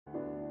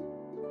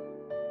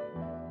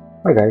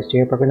Hi guys,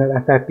 Jay back in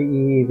an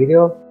FFBE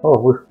video. Oh,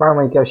 we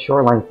finally got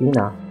Shoreline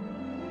Fina.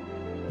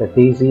 The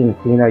Daisy and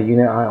Fina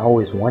unit I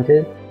always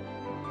wanted.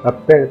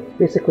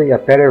 Basically a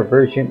better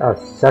version of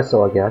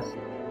Cecil, I guess.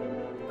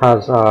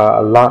 Has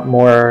a lot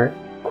more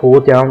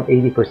cooldown,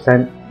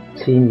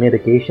 80% team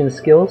mitigation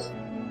skills.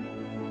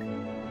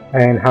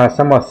 And has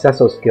some of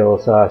Cecil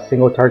skills,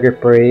 single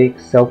target break,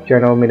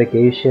 self-general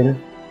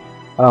mitigation,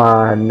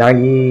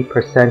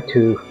 90%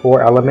 to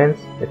 4 elements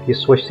if you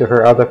switch to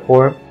her other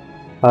form.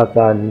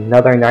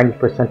 Another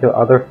 90% to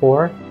other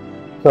 4.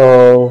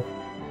 So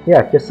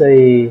yeah, just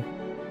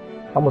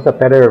almost a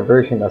better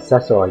version of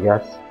Cecil, I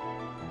guess.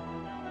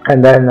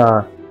 And then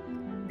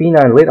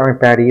Fina and Lit aren't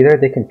bad either.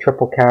 They can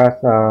triple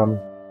cast 100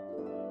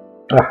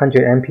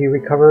 MP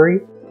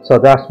recovery, so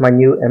that's my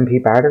new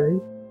MP battery.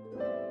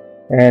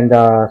 And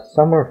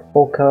Summer,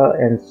 Folka,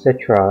 and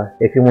Citra,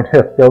 if you want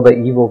to fill the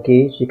evil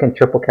gauge, you can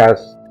triple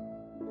cast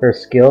her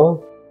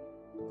skill.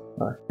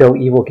 Fill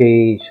evil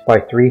gauge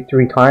by 3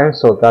 times,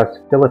 so that's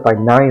fill it by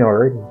 9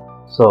 already.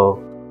 So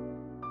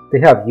they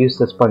have used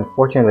this, but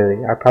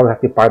unfortunately I probably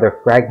have to buy their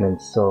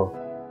fragments, so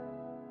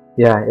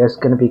yeah, it's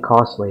gonna be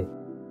costly.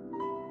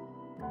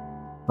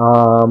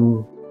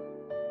 Not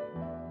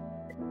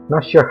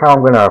sure how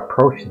I'm gonna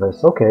approach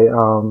this. Okay,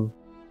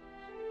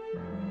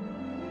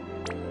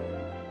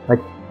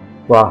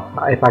 well,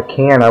 if I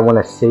can, I want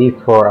to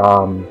save for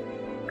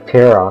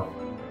Terra,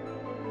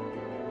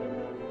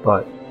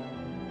 but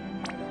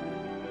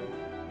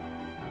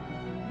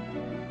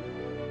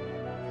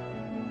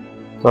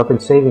so I've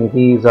been saving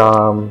these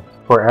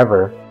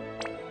forever.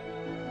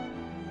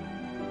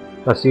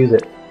 Let's use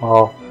it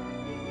all.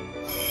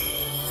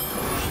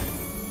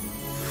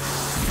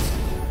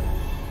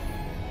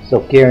 So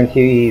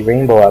guarantee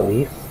rainbow at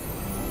least.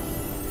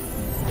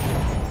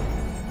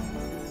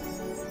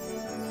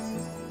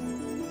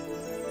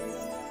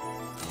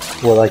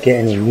 Will I get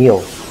any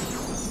meals?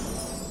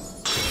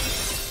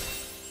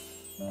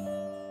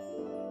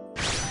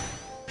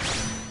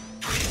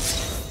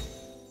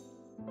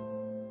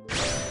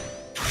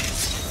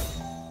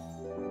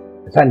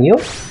 Is that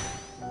Neil?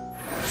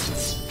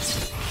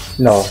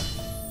 No.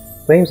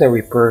 Flames of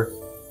Reaper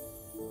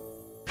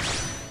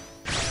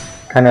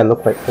kinda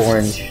look like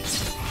orange.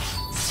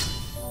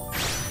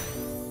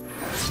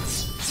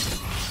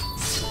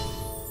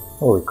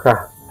 Holy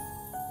crap.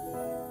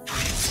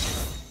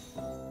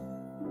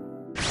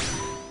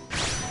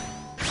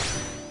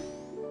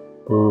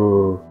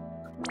 Ooh.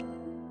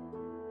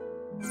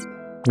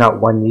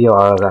 Not one Neo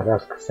out of that,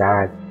 that's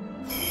sad.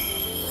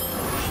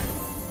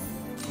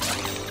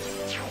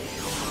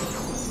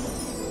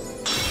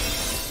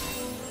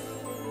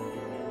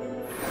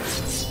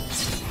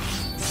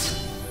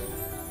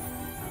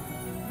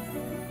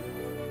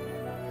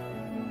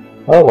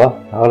 Oh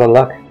well, out of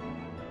luck.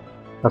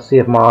 Let's see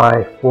if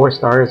my 4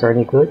 stars are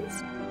any good.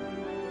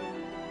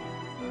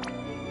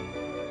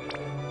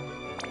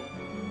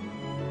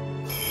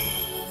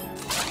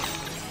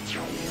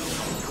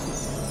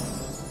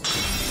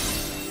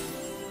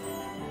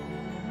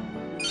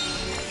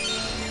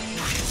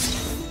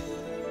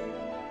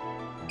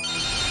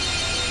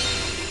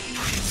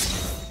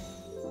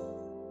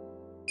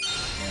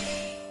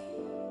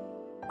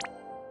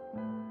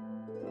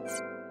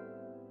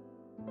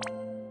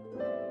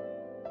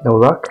 No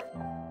luck?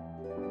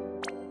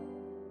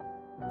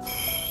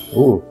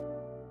 Ooh.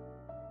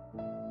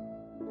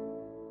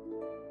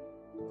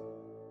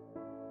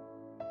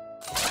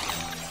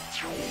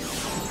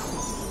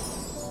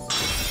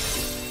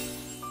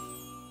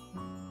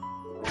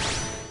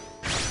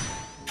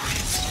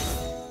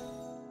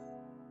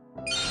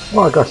 Oh,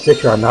 I got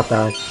Citra, not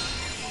bad.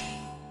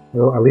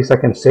 Well, at least I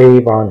can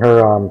save on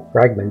her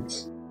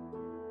fragments.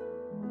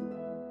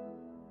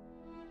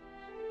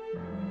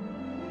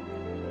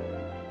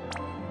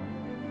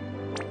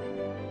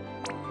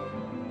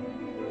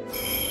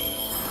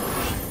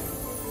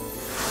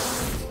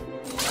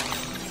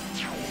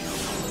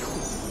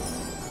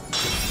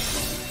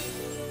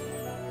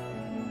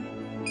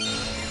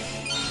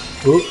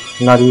 Ooh,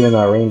 not even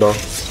a rainbow.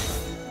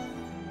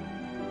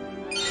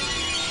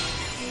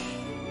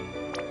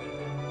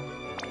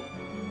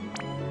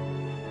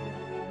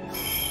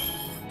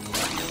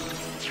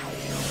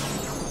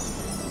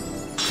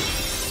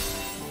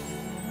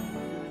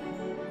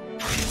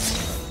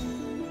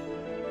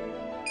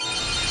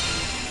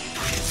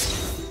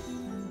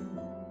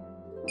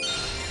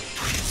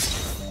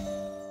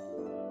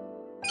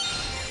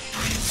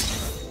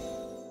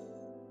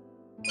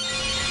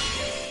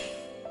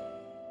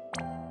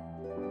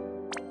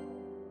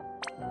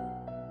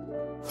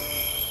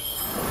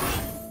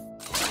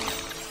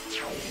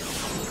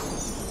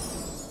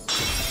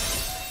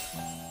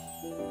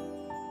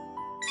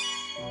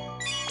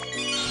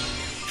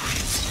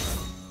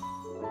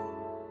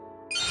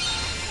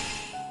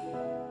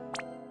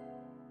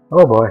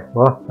 Oh boy,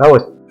 well, that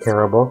was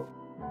terrible.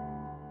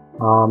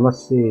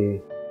 Let's see.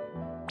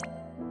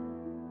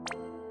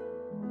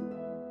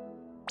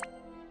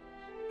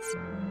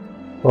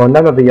 Well,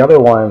 none of the other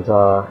ones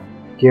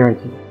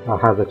guarantee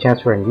has a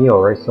chance for a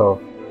Neo, right? So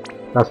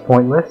that's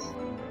pointless.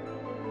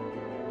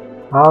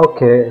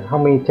 Okay, how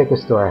many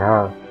tickets do I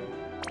have?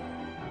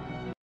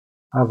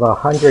 I have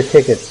 100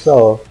 tickets,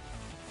 so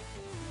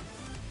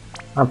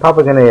I'm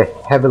probably gonna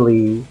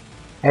heavily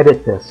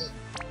edit this.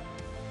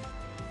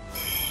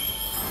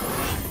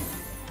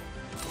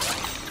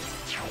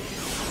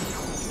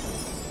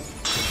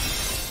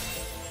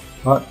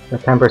 Oh, the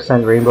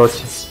 10% rainbow,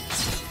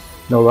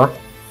 no luck.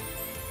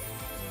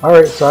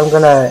 Alright, so I'm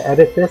gonna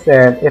edit this,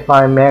 and if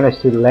I manage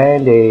to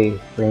land a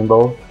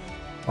rainbow,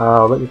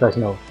 I'll let you guys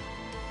know.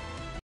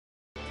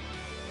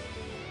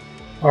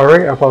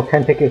 Alright, about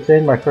 10 tickets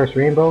in, my first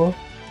rainbow.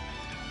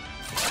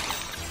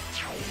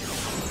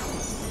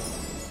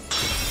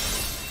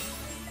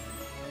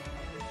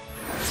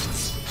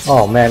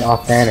 Oh man,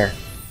 off banner.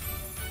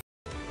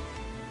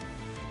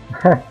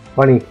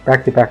 Funny,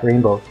 back-to-back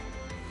rainbows.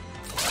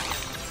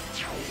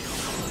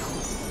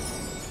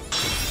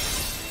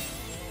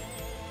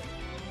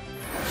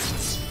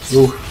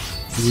 Oof,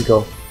 here you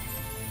go.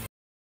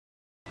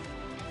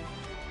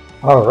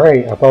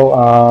 Alright,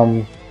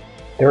 about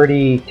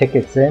 30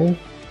 tickets in,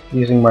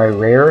 using my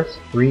rares,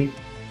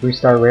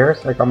 3-star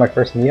rares. I got my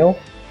first meal.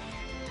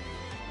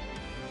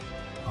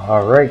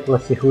 Alright,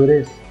 let's see who it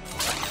is.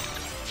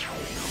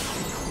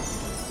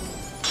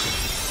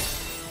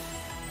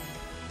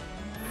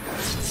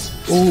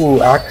 Ooh,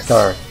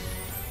 Axstar.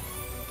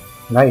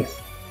 Nice.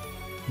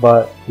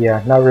 But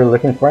yeah, not really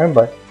looking for him,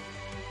 but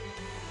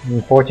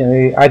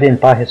unfortunately I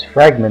didn't buy his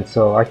fragments,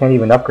 so I can't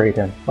even upgrade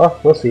him. Oh,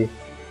 we'll see.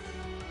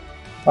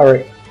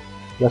 Alright,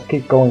 let's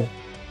keep going.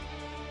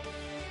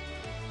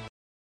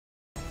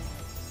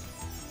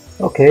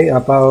 Okay,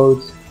 about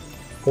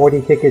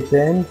 40 tickets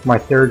in, my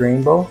third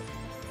rainbow.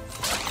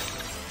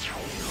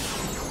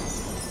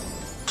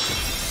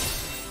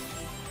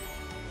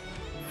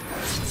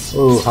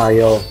 Ooh,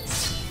 hi-yo.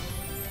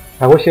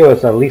 I wish it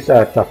was at least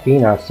a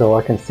Fina so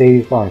I can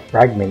save on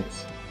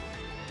fragments.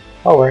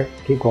 Alright,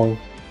 keep going.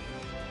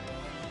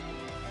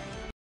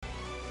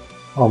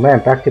 Oh man,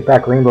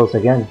 back-to-back rainbows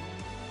again.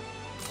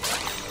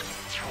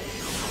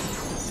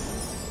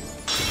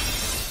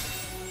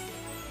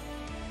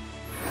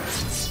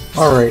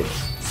 Alright,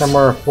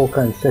 Summer,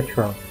 Polka, and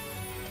Citra.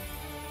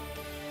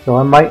 So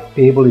I might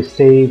be able to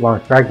save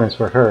on fragments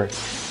for her.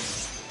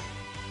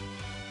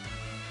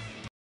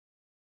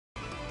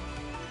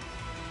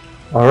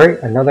 Alright,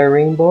 another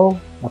rainbow,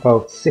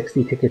 about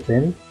 60 tickets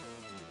in.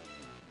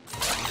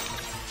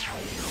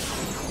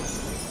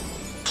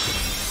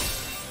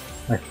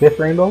 My fifth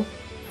rainbow.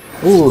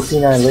 Ooh,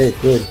 C9 lid,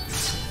 good.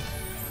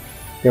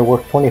 They're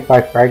worth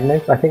 25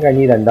 fragments. I think I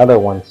need another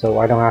one so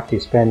I don't have to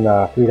spend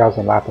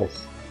 3,000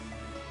 lapis.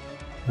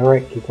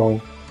 Alright, keep going.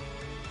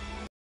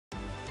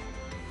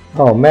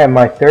 Oh man,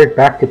 my third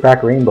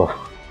back-to-back rainbow.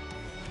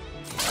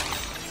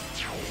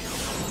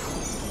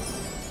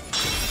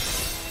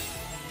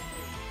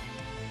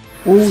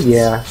 Ooh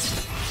yeah.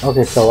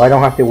 Okay, so I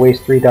don't have to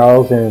waste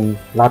 3,000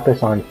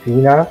 lapis on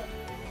Fina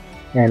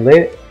and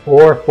Lit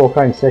or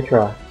Polka and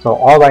Citra. So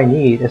all I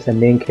need is the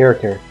main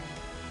character.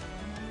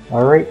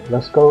 Alright,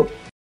 let's go.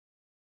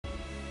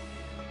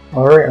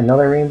 Alright,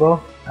 another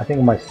rainbow. I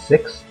think my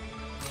sixth.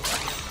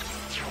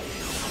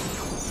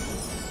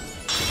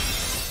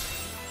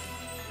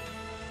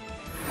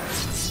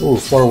 Ooh,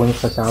 4 wings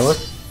for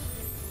Salas.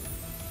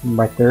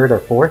 My third or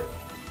fourth.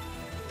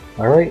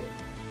 Alright,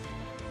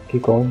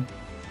 keep going.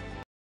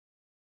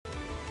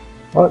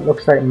 Oh, it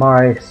looks like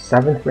my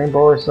 7th rainbow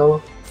or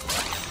so.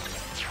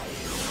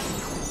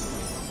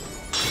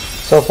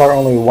 So far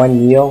only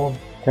one Neo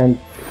turned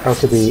out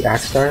to be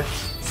Axstar.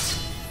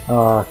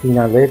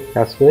 Fina lid,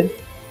 that's good.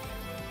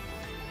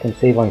 Can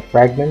save on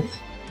fragments.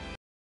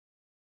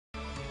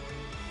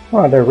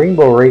 Oh, the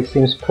rainbow rate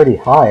seems pretty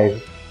high.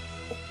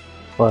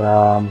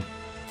 But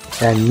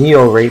the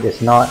Neo rate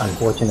is not,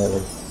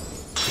 unfortunately.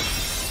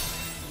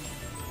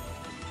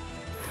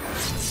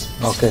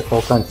 Okay,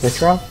 Polka and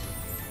Citra.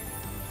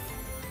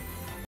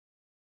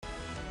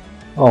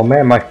 Oh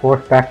man, my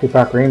 4th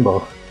back-to-back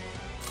rainbow.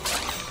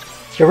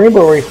 The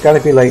rainbow rate's gotta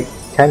be like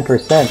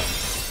 10%.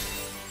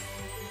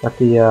 But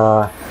the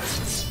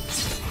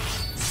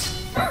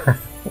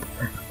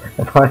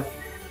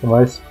am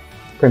I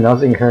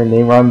pronouncing her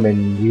name wrong?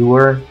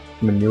 Manure?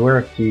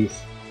 Jeez.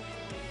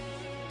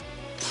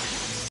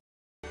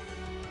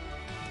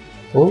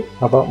 Oh,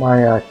 how about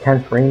my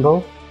 10th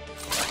rainbow?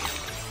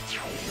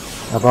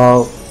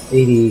 About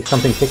 80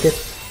 something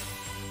tickets.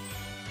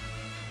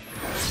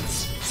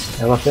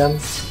 LFM,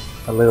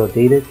 a little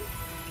dated.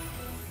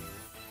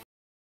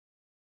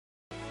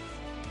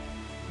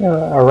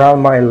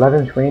 Around my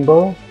 11th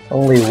rainbow,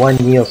 only one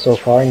Neo so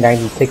far,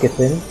 90 tickets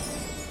in.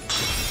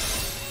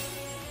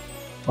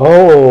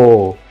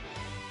 Oh!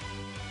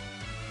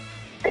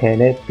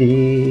 Can it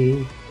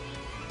be?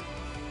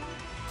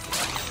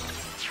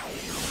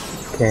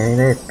 Can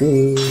it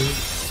be?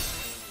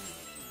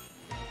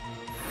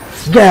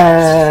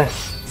 Yes!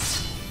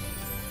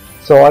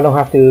 So I don't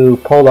have to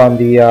pull on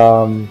the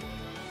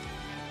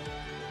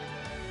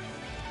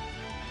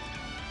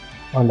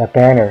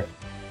banner.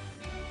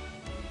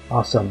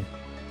 Awesome.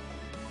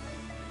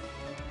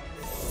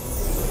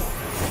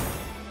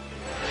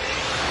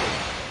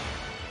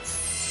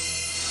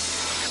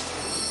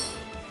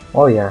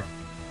 Oh yeah.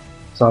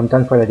 So I'm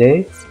done for the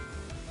day.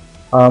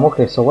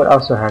 Okay, so what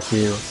else do I have to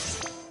do?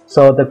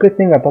 So the good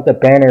thing about the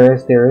banner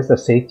is there is a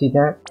safety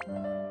net.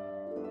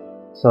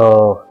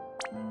 So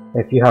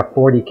if you have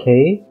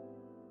 40k,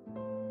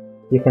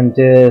 you can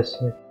just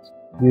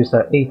use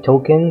the 8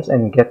 tokens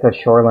and get the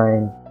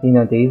Shoreline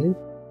Fina daisy.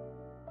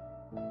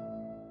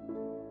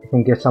 You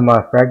can get some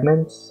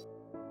fragments,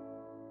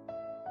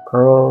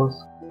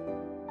 pearls.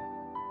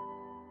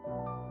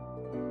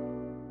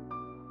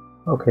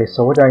 Okay,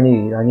 so what do I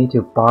need? I need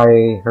to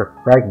buy her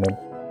fragment.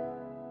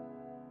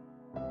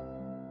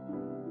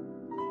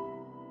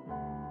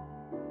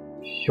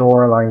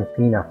 Shoreline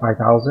Fina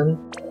 5000.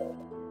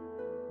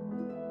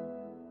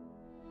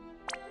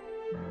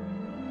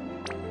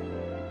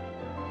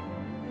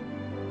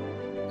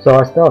 So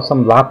I still have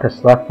some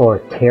lapis left for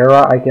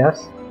Terra, I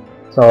guess.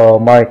 So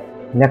my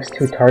next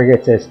 2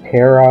 targets is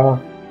Terra,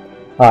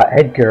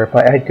 Edgar,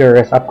 but Edgar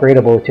is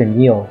upgradable to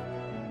Neil.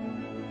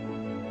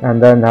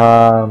 And then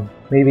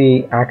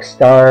maybe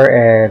Axstar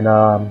and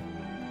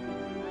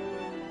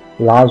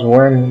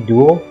Lasworm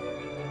duel.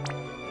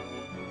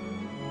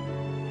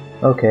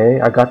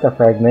 Okay, I got the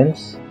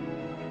fragments.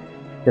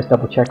 Just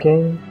double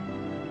checking.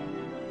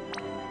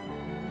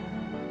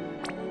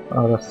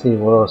 Let's see,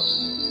 we'll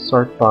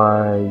sort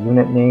by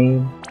unit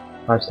name,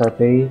 5-star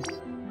base.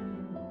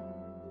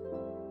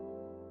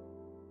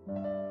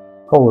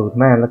 Oh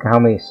man, look at how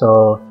many.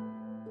 So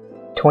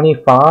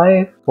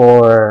 25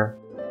 for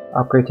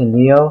upgrade to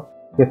Neo,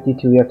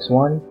 52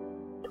 EX1,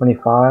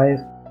 25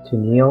 to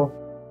Neo,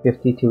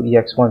 52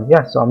 EX1.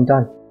 Yeah, so I'm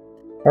done.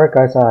 Alright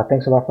guys,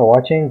 thanks a lot for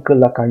watching. Good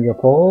luck on your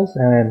polls,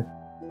 and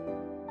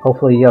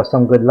hopefully you have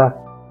some good luck.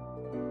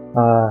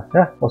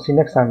 Yeah, we'll see you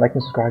next time. Like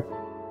and subscribe.